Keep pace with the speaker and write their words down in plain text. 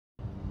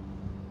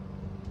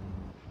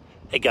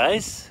Hey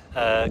guys,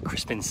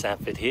 Crispin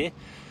here.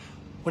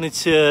 Wanted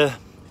to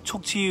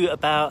talk to you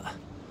about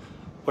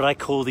what I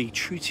call the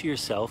true to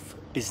yourself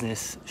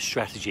business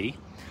strategy.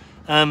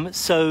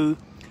 So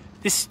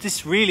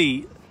this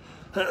really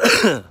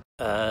the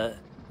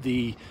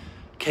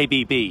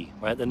KBB,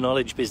 right? The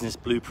Knowledge Business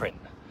Blueprint.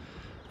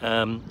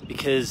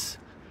 Because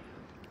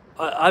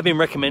I've been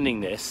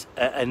recommending this,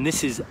 and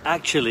this is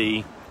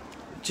actually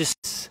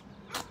just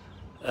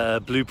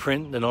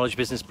blueprint, the Knowledge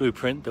Business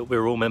Blueprint that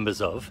we're all members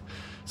of.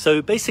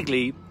 So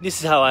basically,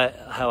 this is how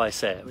I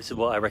say it. This is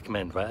what I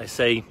recommend, right? I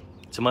say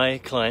to my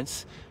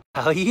clients,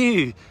 "How are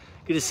you?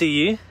 Good to see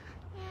you."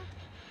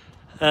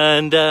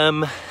 And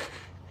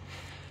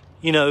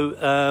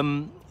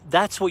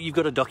that's what you've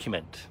got to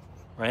document,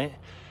 right?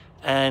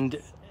 And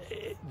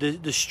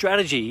the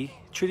strategy,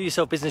 true to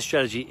yourself business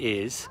strategy,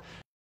 is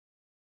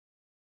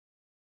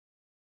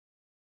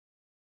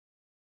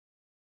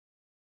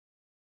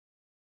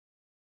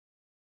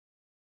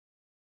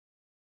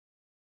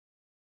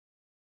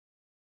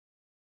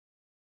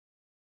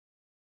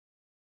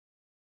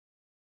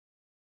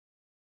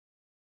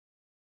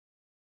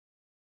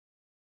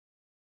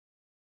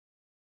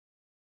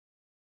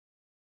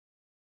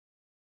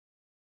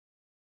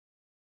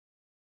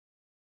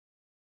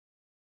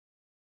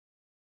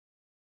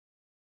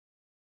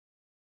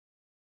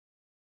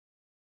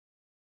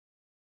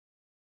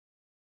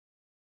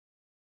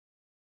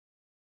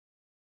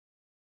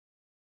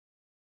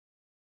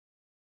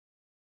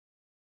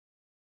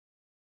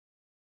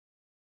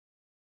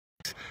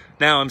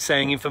now I'm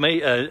saying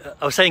I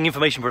was saying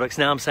information products.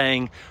 Now I'm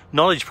saying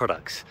knowledge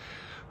products,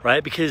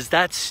 right? Because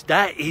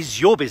that is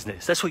your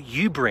business. That's what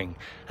you bring.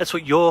 That's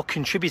what you're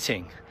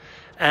contributing.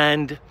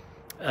 And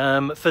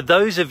for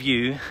those of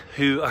you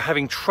who are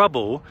having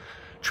trouble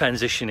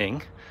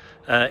transitioning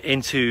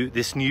into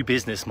this new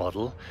business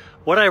model,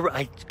 what I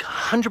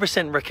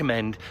 100%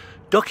 recommend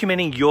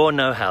documenting your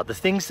know-how, the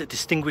things that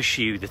distinguish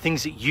you, the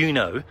things that you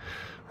know,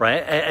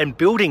 right? And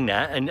building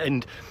that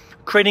and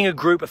creating a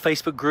group, a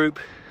Facebook group,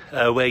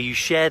 where you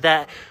share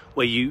that,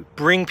 where you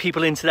bring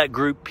people into that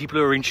group, people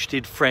who are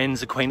interested,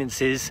 friends,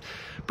 acquaintances,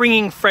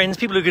 bringing friends,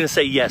 people who are going to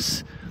say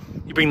yes.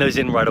 You bring those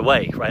in right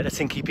away, right? That's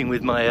in keeping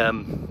with my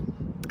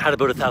How to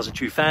Build 1,000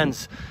 True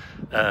Fans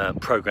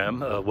program,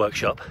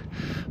 workshop.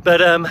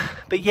 But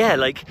yeah,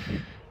 like,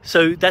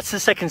 so that's the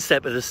second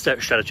step of the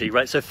strategy,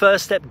 right? So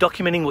first step,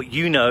 documenting what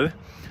you know,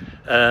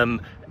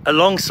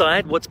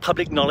 alongside what's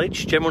public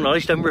knowledge, general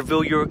knowledge. Don't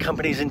reveal your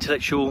company's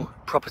intellectual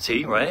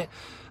property, right?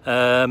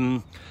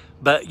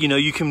 But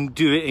you can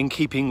do it in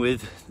keeping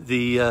with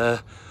the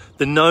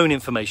known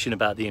information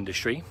about the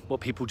industry,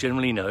 what people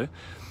generally know.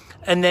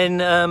 And then,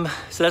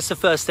 so that's the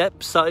first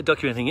step, start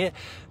documenting it,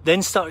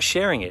 then start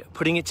sharing it,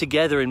 putting it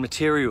together in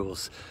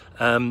materials,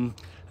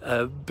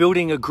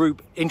 building a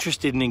group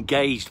interested and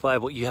engaged by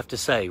what you have to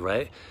say,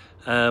 right?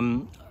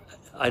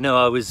 I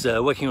know I was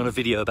working on a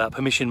video about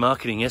permission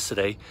marketing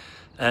yesterday,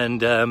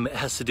 and it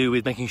has to do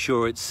with making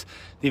sure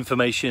the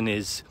information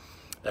is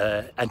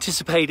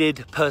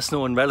anticipated,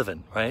 personal and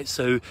relevant, right?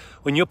 So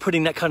when you're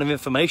putting that kind of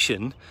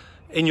information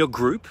in your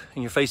group,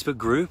 in your Facebook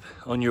group,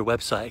 on your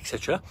website,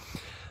 etc.,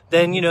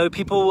 then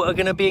people are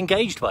going to be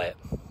engaged by it.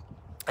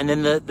 And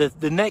then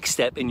the next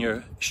step in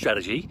your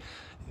strategy,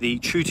 the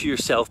true to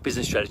yourself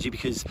business strategy,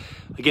 because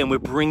again, we're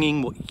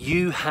bringing what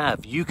you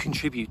have, you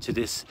contribute to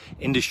this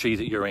industry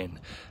that you're in,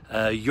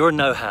 your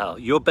know-how,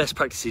 your best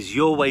practices,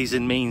 your ways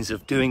and means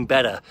of doing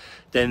better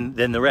than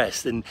the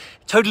rest, and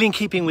totally in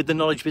keeping with the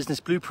Knowledge Business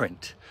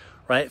Blueprint,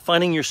 right?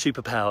 Finding your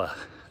superpower,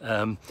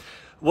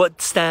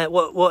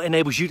 what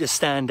enables you to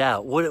stand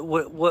out, what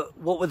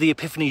were the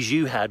epiphanies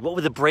you had, what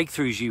were the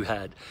breakthroughs you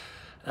had,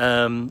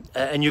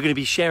 and you're going to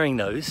be sharing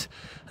those.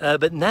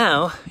 But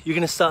now you're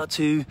going to start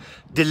to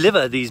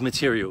deliver these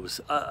materials.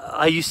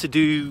 I used to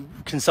do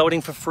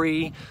consulting for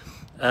free,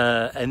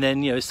 and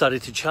then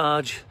started to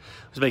charge.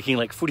 I was making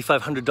like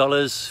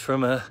 $4,500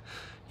 from a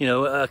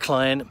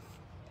client,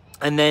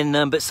 and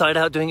then but started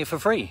out doing it for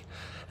free.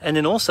 And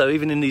then also,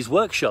 even in these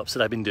workshops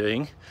that I've been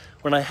doing,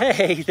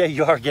 hey, there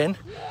you are again.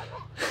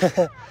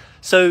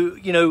 So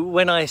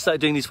when I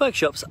started doing these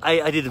workshops,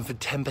 I did them for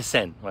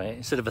 10%, right?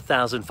 Instead of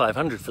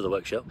 1,500 for the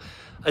workshop,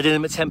 I did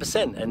them at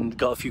 10% and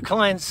got a few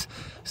clients,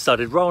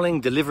 started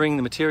rolling, delivering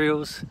the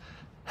materials.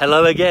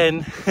 Hello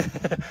again.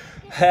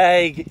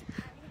 Hey.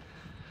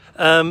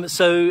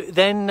 So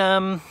then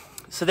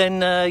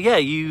yeah,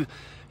 you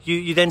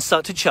then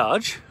start to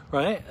charge,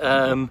 right?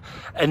 And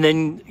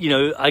then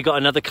I got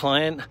another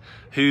client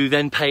who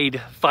then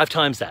paid 5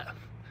 times that,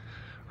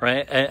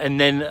 right? And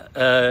then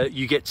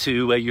you get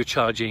to where you're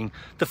charging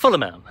the full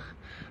amount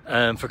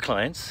for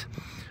clients,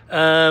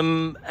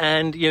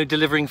 and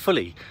delivering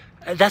fully.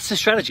 That's the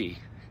strategy.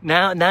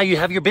 Now you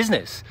have your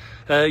business,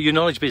 your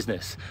knowledge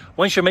business.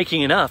 Once you're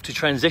making enough to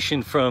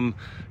transition from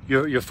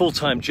your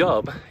full-time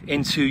job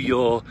into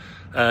your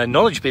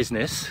knowledge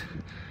business,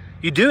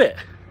 you do it.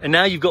 And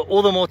now you've got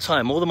all the more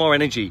time, all the more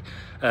energy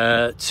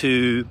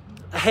to,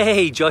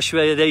 hey,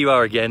 Joshua, there you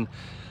are again.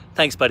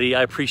 Thanks, buddy.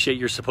 I appreciate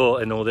your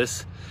support and all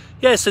this.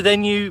 Yeah, so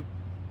then you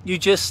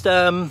just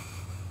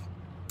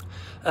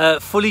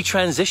fully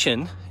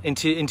transition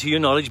into your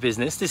knowledge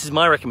business. This is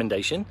my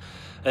recommendation.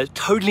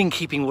 Totally in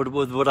keeping with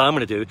what I'm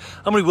going to do.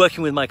 I'm going to be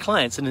working with my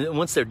clients, and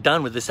once they're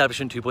done with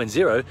Establishment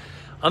 2.0,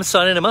 I'm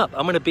signing them up.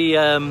 I'm going to be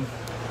a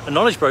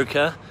knowledge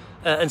broker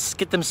and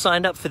get them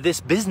signed up for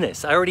this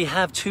business. I already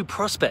have 2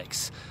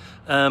 prospects,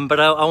 but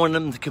I want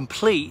them to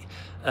complete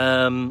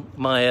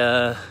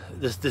the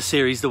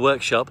series, the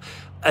workshop,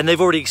 and they've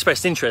already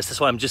expressed interest.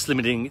 That's why I'm just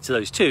limiting it to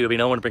those 2. I mean,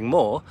 I want to bring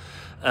more.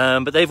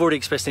 But they've already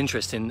expressed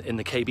interest in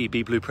the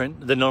KBB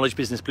blueprint, the knowledge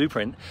business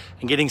blueprint,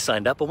 and getting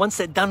signed up. But once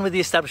they're done with the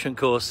establishment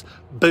course,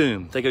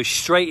 boom, they go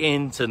straight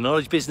into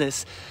knowledge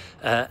business,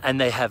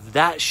 and they have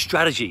that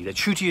strategy, the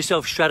true to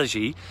yourself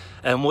strategy,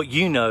 and what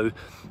you know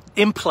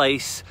in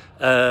place,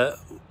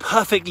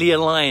 perfectly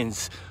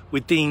aligns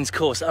with Dean's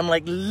course. I'm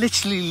like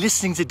literally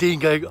listening to Dean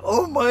going,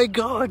 oh my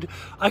God,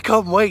 I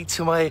can't wait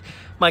till my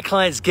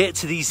clients get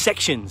to these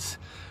sections,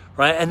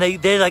 right? And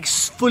they're like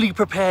fully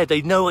prepared.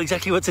 They know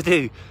exactly what to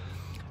do.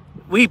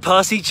 We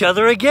pass each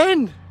other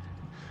again.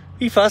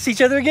 You,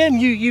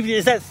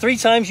 is that 3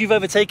 times you've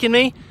overtaken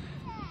me?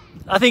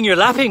 I think you're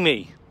lapping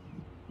me.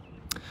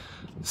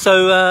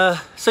 So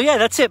yeah,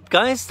 that's it,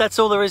 guys. That's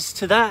all there is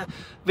to that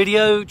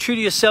video. True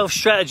to yourself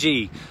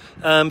strategy.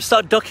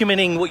 Start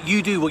documenting what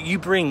you do, what you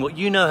bring, what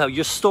you know how,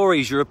 your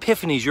stories, your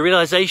epiphanies, your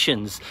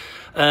realizations,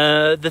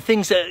 the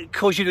things that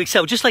cause you to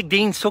excel, just like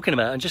Dean's talking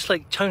about and just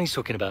like Tony's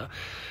talking about.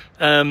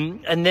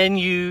 And then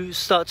you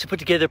start to put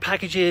together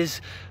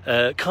packages,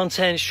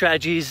 content,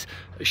 strategies,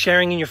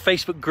 sharing in your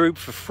Facebook group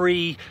for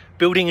free,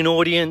 building an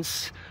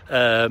audience,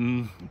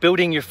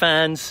 building your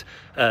fans,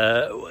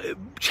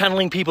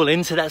 channeling people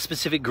into that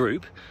specific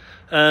group.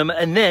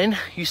 And then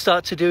you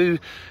start to do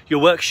your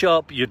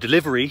workshop, your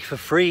delivery for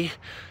free,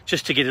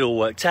 just to get it all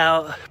worked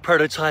out,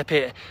 prototype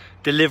it,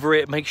 deliver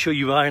it, make sure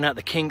you iron out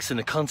the kinks and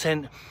the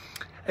content.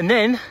 And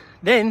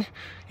then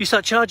you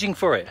start charging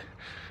for it.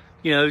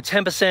 You know,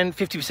 10%,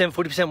 50%,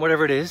 40%,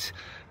 whatever it is,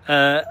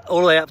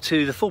 all the way up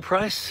to the full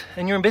price,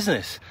 and you're in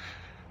business.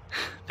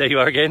 There you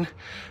are again.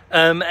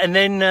 And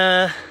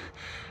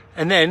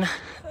then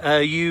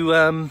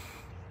you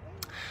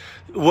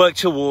work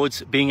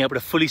towards being able to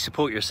fully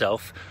support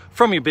yourself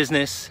from your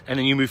business, and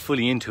then you move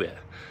fully into it.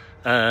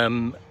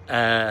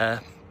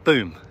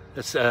 Boom.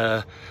 That's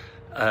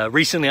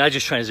recently I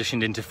just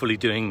transitioned into fully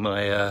doing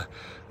my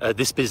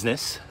this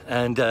business,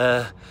 and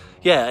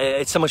yeah,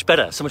 it's so much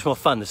better, so much more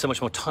fun. There's so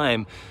much more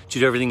time to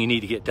do everything you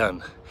need to get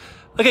done.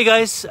 Okay,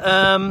 guys,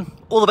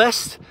 all the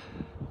best.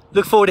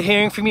 Look forward to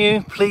hearing from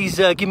you. Please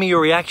give me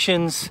your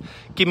reactions,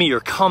 give me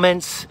your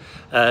comments,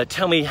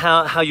 tell me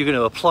how you're going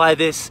to apply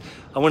this.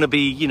 I want to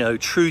be, you know,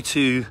 true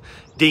to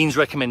Dean's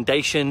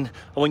recommendation.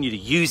 I want you to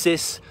use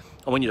this.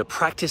 I want you to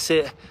practice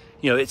it.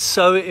 You know, it's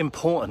so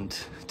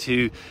important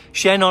to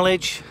share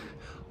knowledge,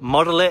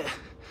 model it,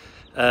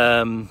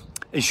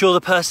 ensure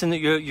the person that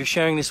you're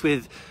sharing this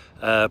with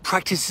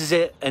practices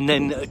it, and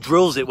then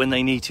drills it when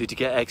they need to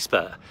get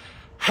expert.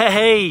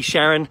 Hey,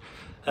 Sharon,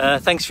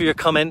 thanks for your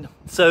comment.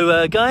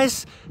 So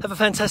guys, have a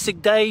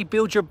fantastic day,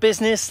 build your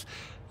business.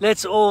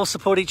 Let's all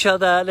support each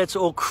other. Let's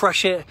all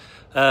crush it.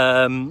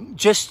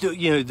 Just,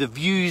 you know, the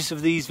views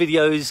of these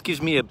videos gives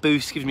me a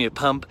boost, gives me a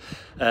pump.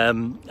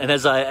 And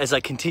as I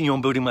continue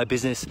on building my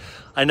business,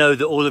 I know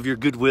that all of your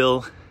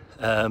goodwill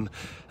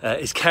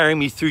is carrying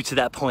me through to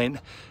that point.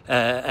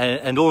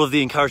 And all of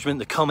the encouragement,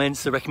 the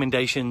comments, the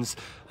recommendations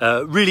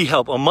really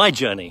help on my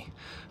journey.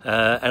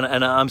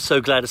 And I'm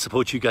so glad to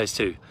support you guys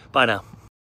too. Bye now.